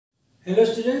Hello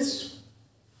students,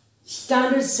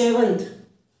 standard 7th.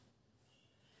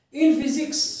 In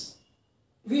physics,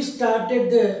 we started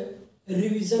the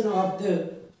revision of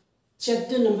the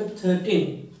chapter number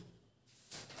 13,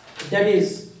 that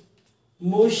is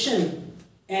motion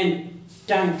and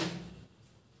time.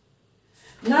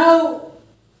 Now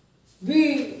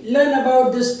we learn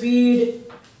about the speed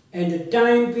and the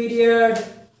time period,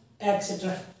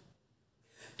 etc.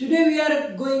 Today we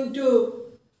are going to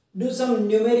do some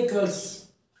numericals,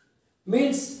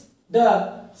 means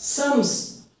the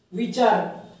sums which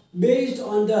are based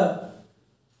on the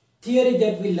theory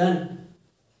that we learn.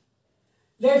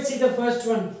 Let's see the first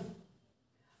one.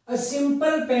 A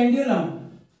simple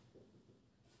pendulum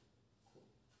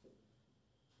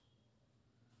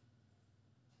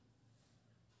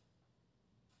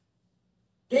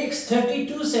takes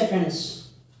 32 seconds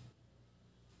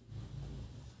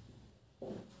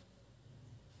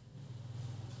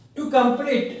to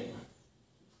complete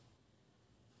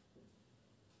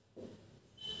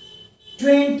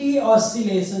 20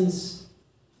 oscillations.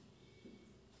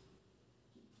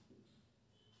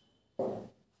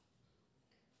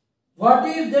 What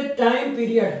is the time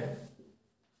period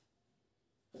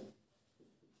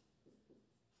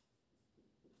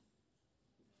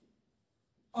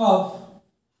of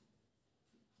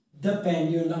the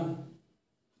pendulum?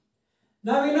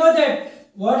 Now we know that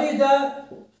what is the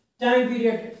time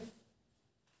period?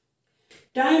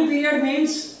 Time period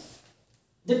means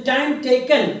the time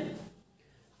taken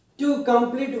to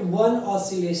complete one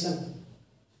oscillation.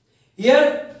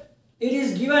 Here it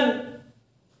is given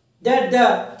that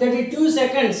the 32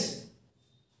 seconds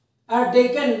are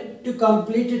taken to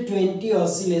complete 20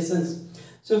 oscillations.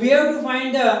 So we have to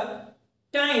find the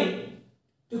time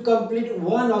to complete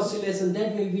one oscillation.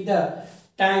 That will be the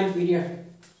time period.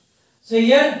 So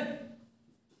here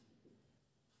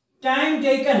time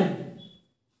taken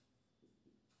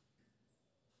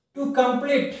to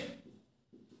complete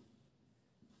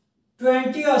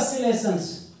 20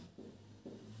 oscillations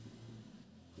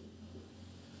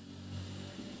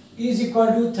is equal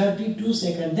to 32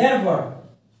 seconds. Therefore,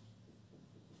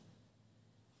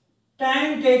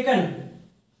 time taken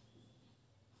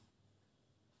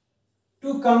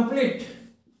to complete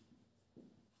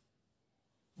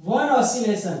one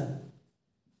oscillation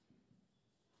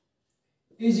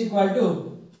is equal to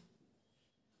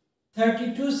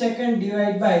 32 seconds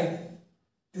divided by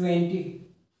 20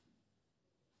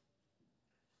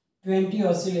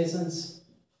 oscillations.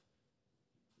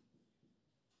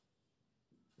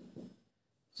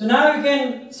 So now we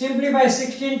can simply by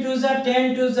 16 twos are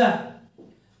 10 twos are,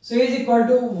 so is equal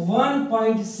to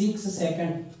 1.6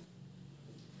 second.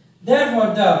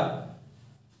 Therefore the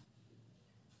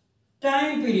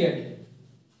time period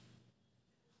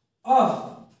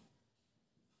of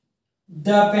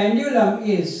the pendulum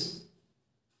is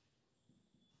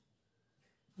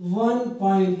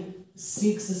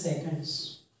 1.6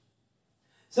 seconds.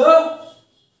 So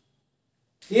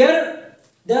here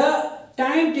the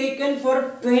time taken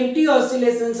for 20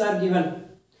 oscillations are given,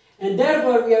 and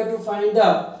therefore we have to find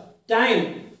the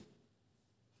time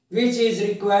which is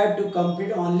required to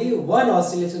complete only one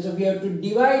oscillation. So we have to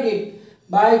divide it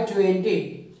by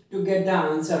 20 to get the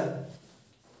answer.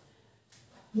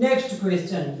 Next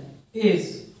question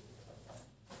is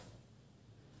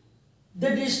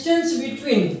the distance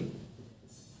between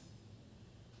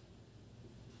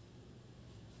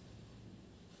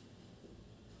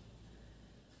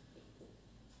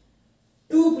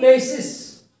two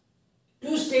places,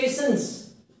 two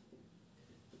stations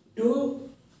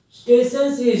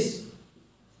is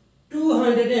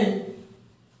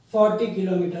 240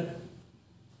 kilometers.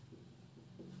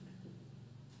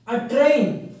 A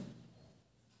train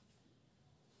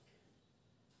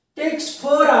takes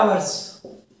 4 hours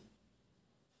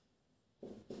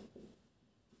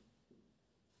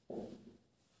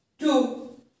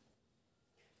to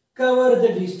cover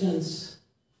the distance.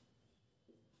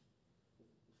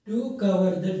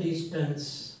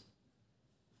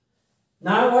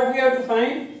 Now what we have to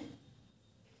find?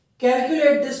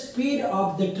 Calculate the speed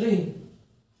of the train.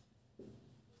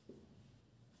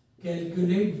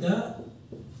 Calculate the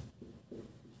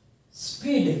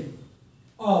speed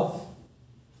of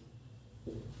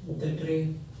the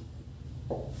train.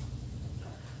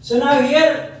 So now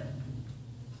here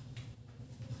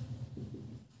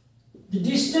the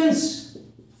distance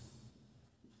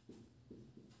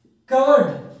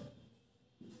covered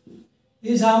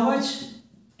is how much?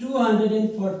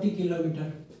 240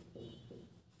 kilometers.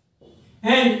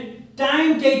 And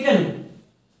time taken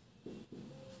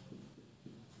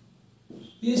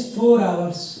is 4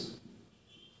 hours.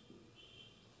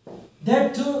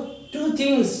 That two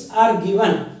things are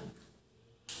given.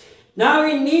 Now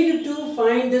we need to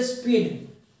find the speed.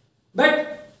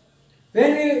 But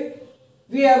when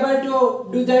we are able to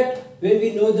do that when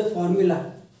we know the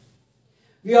formula.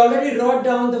 We already wrote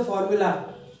down the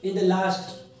formula in the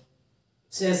last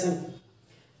session.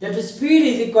 That the speed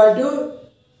is equal to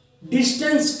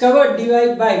distance covered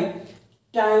divided by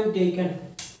time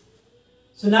taken.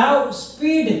 So now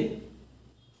speed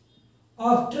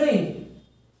of train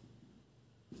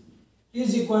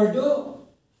is equal to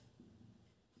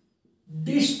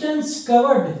distance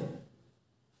covered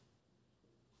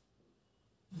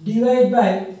divided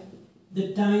by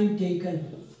the time taken.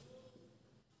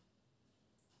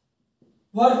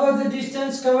 What was the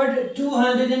distance covered?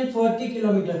 240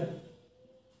 kilometer.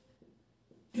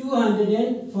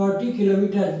 240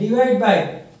 kilometer divided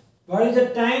by, what is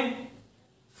the time?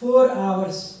 4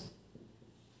 hours.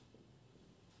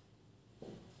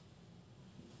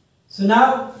 So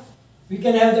now we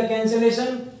can have the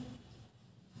cancellation.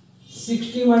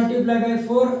 60 multiplied by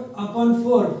 4 upon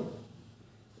 4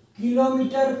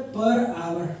 kilometer per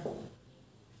hour.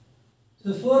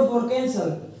 So 4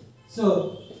 cancel.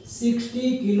 So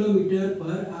 60 kilometer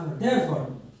per hour. Therefore,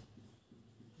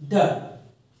 the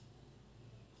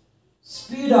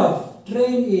speed of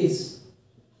train is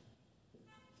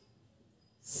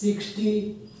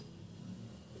 60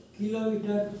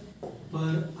 kilometer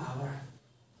per hour.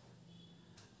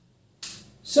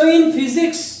 So in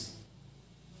physics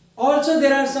also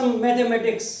there are some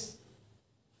mathematics,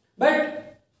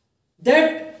 but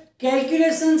that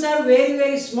calculations are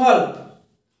very small.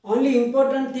 Only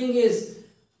important thing is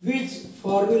which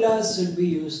formulas should be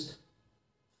used.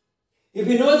 If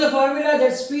you know the formula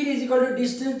that speed is equal to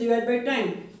distance divided by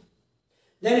time,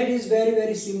 then it is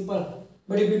very simple.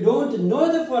 But if you don't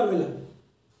know the formula,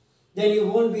 then you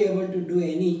won't be able to do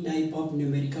any type of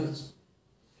numericals.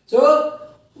 So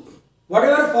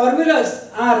whatever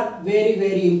formulas are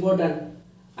very important.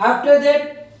 After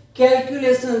that,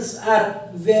 calculations are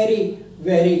very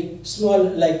small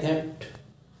like that.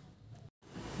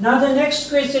 Now the next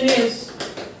question is,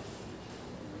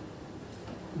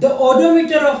 the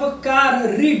odometer of a car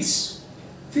reads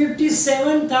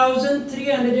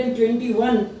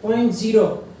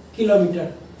 57,321.0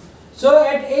 kilometer. So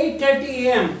at 8:30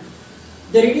 am,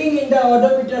 the reading in the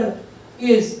odometer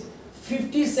is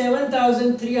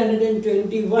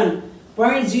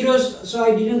 57,321.0. So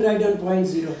I didn't write down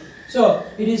 0.0. So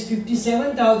it is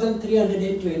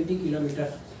 57,320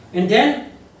 kilometer. And then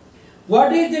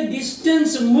what is the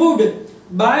distance moved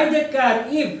by the car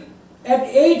if at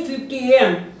 8:50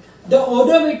 am the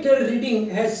odometer reading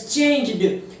has changed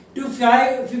to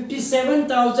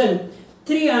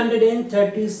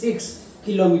 57,336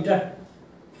 kilometer.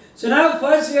 So now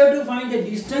first we have to find the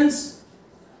distance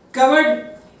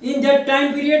covered in that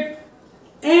time period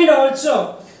and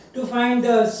also to find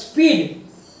the speed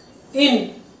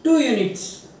in 2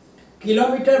 units,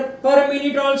 kilometer per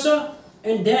minute also,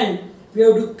 and then we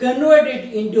have to convert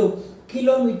it into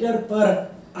kilometer per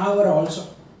hour also.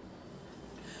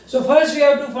 So first we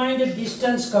have to find the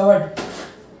distance covered.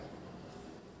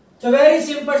 So very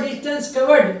simple, distance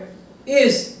covered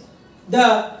is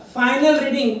the final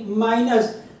reading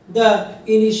minus the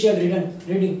initial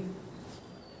reading.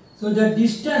 So the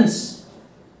distance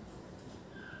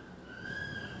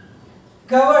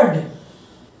covered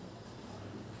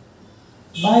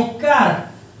by car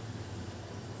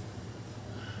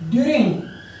during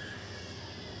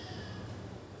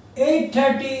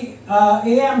 8:30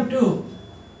 am to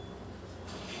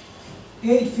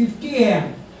 8:50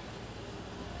 am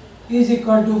is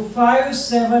equal to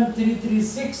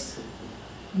 57336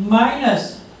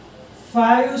 minus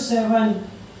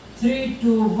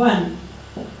 57321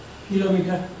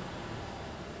 kilometer.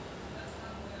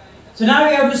 So now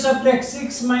we have to subtract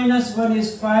 6 minus 1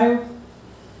 is 5,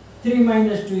 3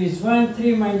 minus 2 is 1,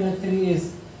 3 minus 3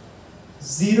 is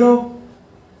 0,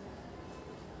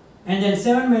 and then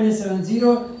 7 minus 7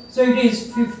 0, so it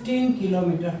is 15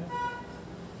 kilometer.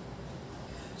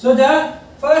 So the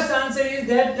first answer is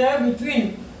that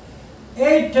between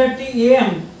 8:30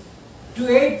 am to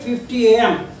 8:50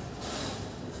 am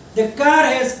the car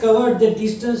has covered the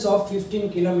distance of 15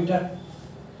 kilometer.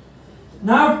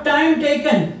 Now time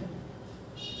taken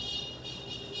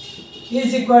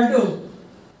is equal to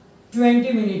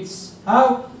 20 minutes.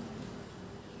 How?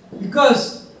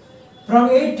 Because from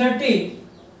 8:30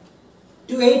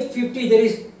 to 8:50 there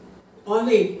is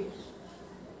only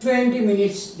 20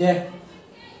 minutes there.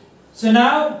 So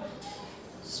now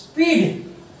speed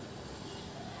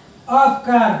of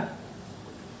car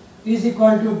is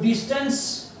equal to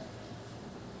distance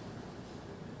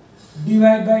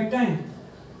divided by time.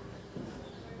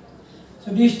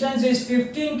 So distance is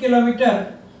 15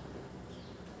 kilometer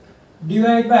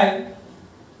divided by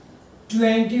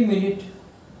 20 minutes.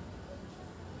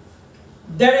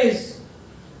 That is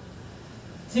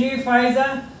 3 5s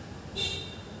are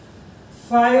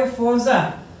 5 4s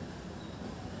are.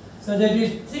 So that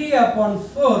is 3 upon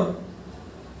 4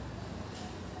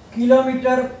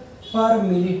 kilometer per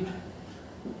minute.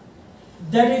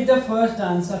 That is the first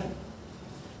answer.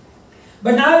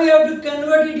 But now we have to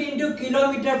convert it into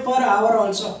kilometer per hour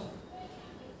also.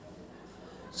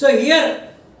 So here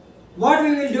what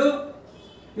we will do?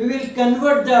 We will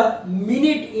convert the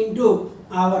minute into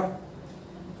hour.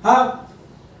 How?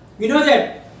 We know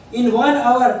that in 1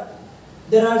 hour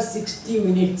there are 60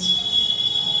 minutes.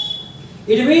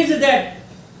 It means that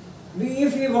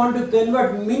if we want to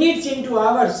convert minutes into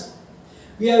hours,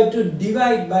 we have to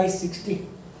divide by 60.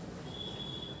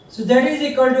 So that is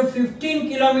equal to 15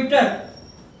 kilometer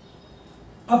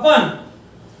upon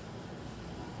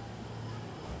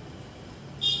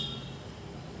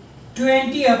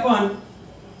 20 upon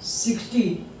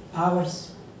 60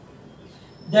 hours.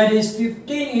 That is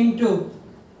 15 into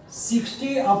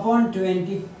 60 upon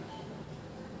 20.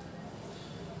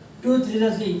 2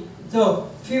 3s are 3. So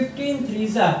 15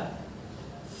 3s are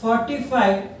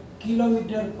 45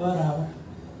 kilometer per hour.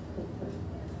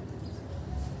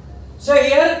 So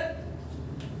here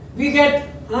we get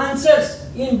answers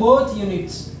in both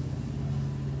units.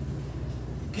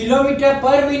 Kilometer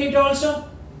per minute also,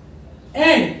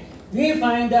 and we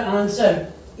find the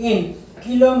answer in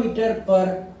kilometer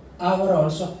per hour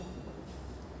also.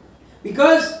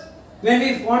 Because when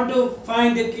we want to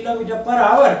find the kilometer per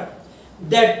hour,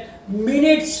 that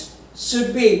minutes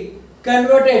should be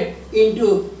converted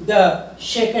into the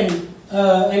second,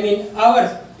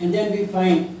 hours, and then we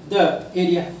find the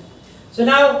area. So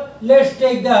now let's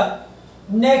take the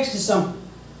next sum.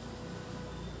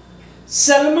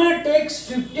 Salma takes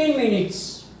 15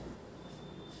 minutes.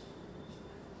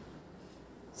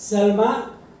 Salma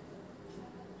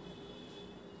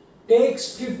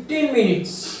takes 15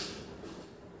 minutes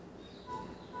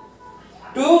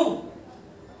from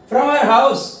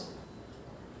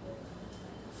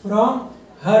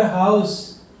her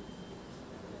house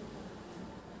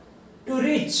to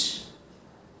reach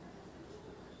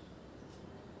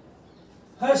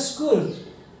her school.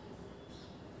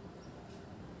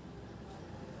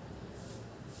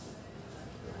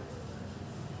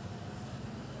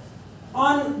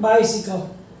 On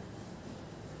bicycle.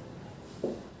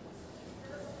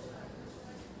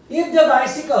 If the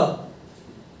bicycle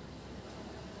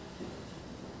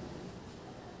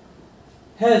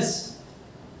has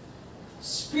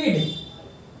speed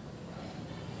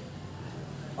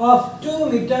of 2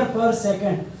 meters per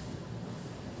second,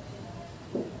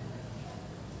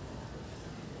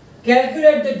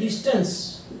 calculate the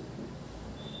distance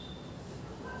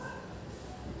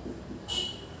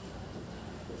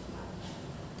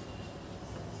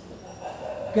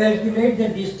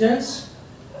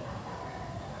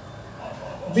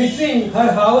between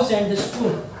her house and the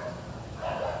school.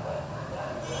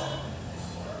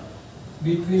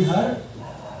 Between her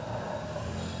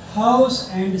house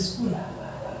and school.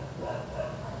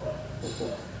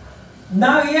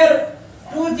 Now here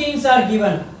two things are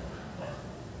given.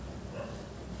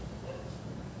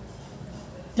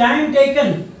 Time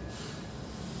taken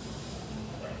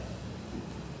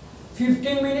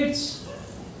 15 minutes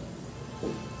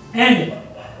and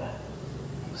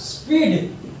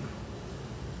speed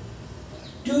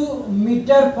 2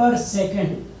 meters per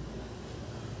second.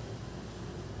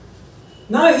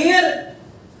 Now here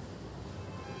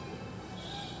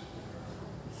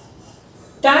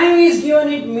time is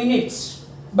given in minutes,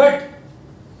 but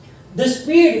the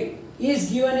speed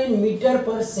is given in meter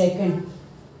per second.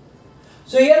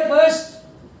 So here first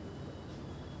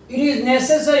it is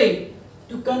necessary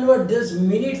to convert this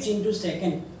minutes into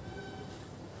second.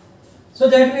 So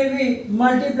that will be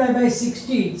multiplied by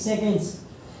 60 seconds.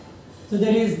 So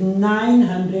that is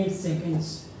 900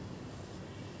 seconds.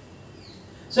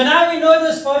 So now we know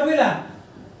this formula.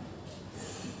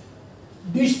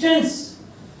 Distance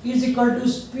is equal to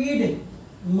speed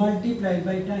multiplied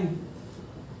by time.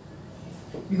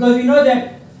 Because we know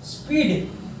that speed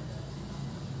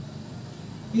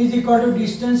is equal to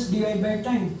distance divided by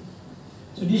time.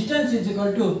 So distance is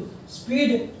equal to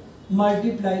speed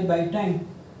multiplied by time.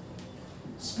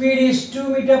 Speed is 2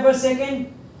 meters per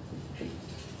second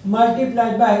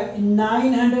multiplied by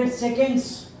 900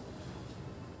 seconds.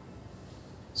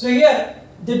 So here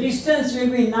the distance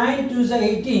will be 9 to the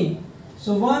 18.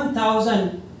 So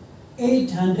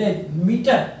 1800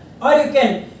 meter, or you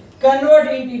can convert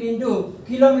it into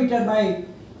kilometer by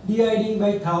dividing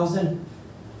by 1000.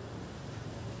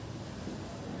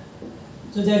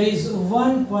 So there is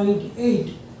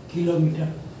 1.8 kilometer.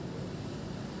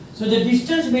 So the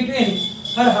distance between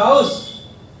her house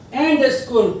and the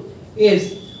school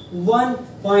is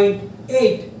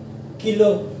 1.8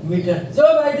 kilometer.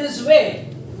 So by this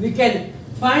way, we can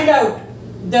find out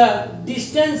the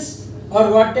distance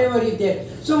or whatever is there.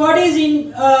 So what is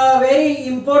very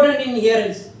important in here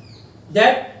is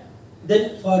that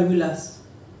the formulas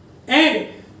and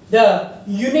the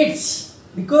units,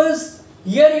 because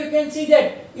here you can see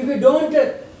that if you don't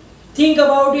think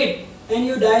about it and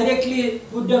you directly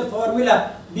put the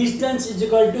formula distance is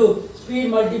equal to speed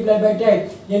multiplied by time,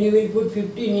 then you will put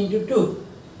 15 into 2.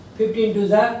 15 to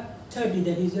the 30,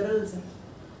 that is your answer.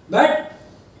 But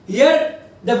here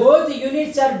the both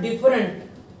units are different.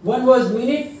 One was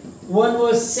minute, one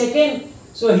was second.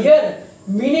 So here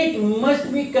minute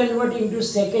must be converted into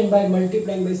second by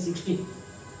multiplying by 60.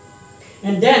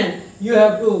 And then you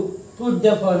have to put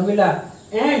the formula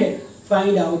and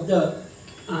find out the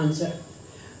answer.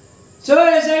 So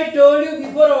as I told you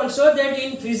before also that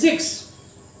in physics,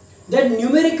 the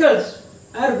numericals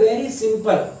are very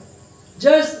simple.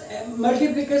 Just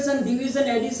multiplication, division,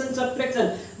 addition,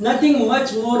 subtraction, nothing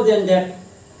much more than that.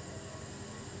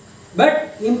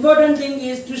 But important thing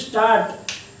is to start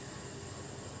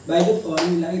by the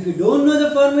formula. If you don't know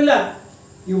the formula,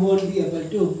 you won't be able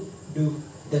to do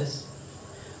this.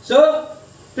 So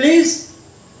please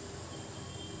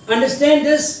understand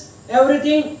this,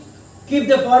 everything, keep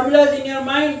the formulas in your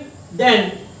mind,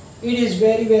 then it is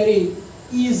very, very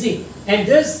easy. And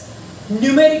this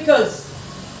numericals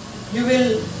you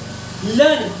will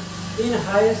learn in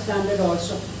higher standard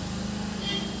also.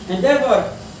 And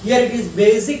therefore, here it is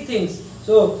basic things.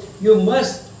 So you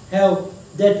must have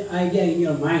that idea in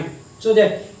your mind, so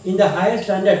that in the higher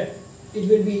standard, it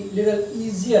will be little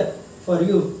easier for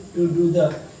you to do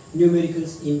the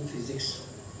numericals in physics.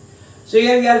 So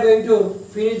here we are going to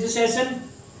finish the session.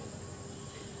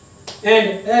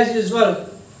 And as usual,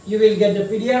 you will get the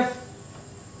PDF.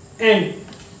 And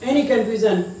any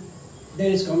confusion, there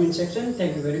is comment section.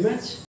 Thank you very much.